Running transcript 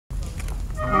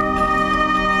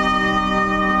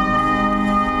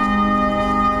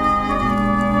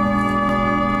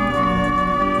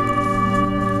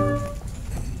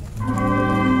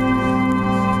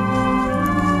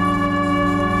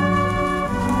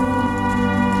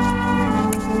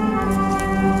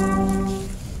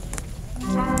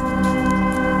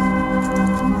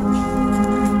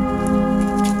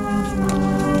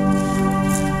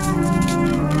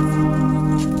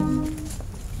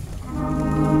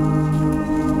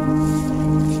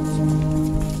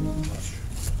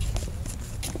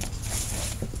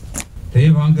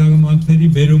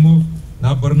բերումով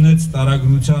նա բռնեց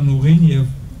տարագրության ուղին եւ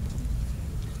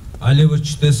այլևս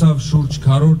չտեսավ շուրջ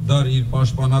 40 դար իր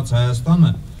պաշտպանած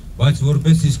Հայաստանը, բայց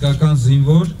որպես իսկական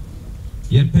զինվոր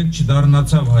երբեք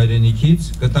չդառնացավ հայրենիքից,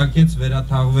 կտակեց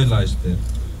վերաթաղվել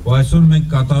այստեղ։ Ու այսօր մենք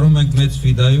կատարում ենք մեծ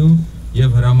ֆիդայու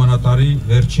եւ հրամանատարի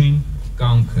վերջին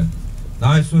կամքը։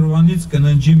 Նա այսօրվանից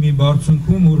կննջի մի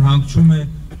բարձունքում, ուր հանգչում է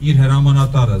իր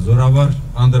հրամանատարը, Զորավար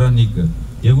Անդրանիկը,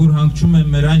 եւ ուր հանգչում են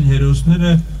մեր այն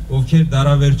հերոսները, ովքեր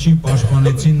դարավերջին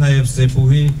պաշտպանեցին նաեւ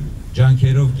Սեփուհի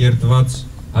ջանքերով կերտված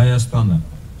Հայաստանը։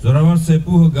 Զորավար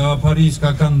Սեփուհը գաղափարի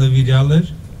իսկական նվիրյալ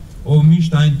էր, ով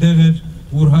միշտ այնտեղ էր,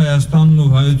 ուր Հայաստանն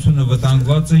ու հայությունը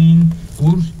վտանգված էին,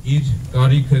 ուր իր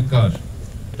կարիքը կար։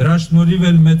 Դրա շնորհիվ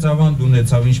էլ մեծ ավանդ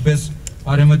ունեցավ ինչպես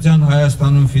Արևմտյան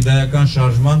Հայաստանում ֆիդայական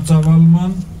շարժման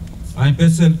ծավալման,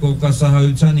 այնպես էլ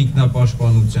Կովկասահայության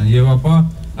ինքնապաշտպանության եւ ապա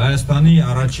Հայաստանի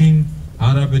առաջին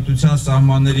հանրապետության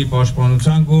սահմանների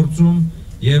պաշտպանության գործում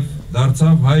եւ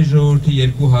դարձավ հայ ժողովրդի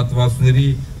երկու հատվածների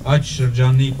այդ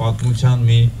շրջանի պատմության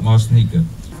մի մասնիկը։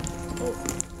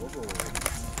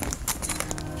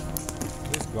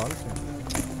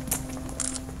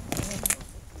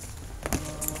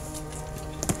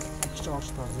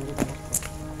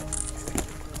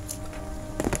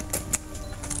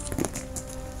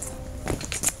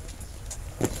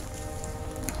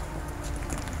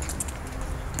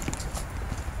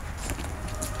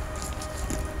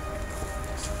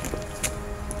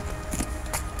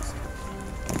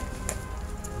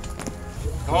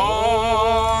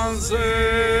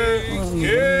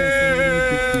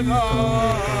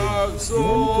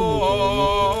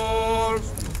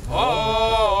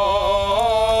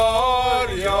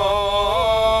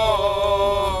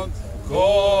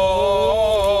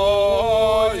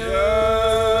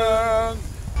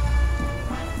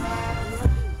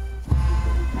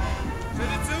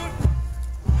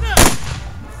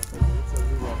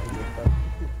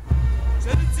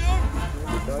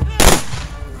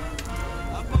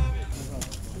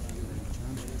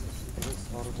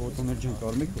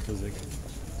 Կարմիկ կտզեք։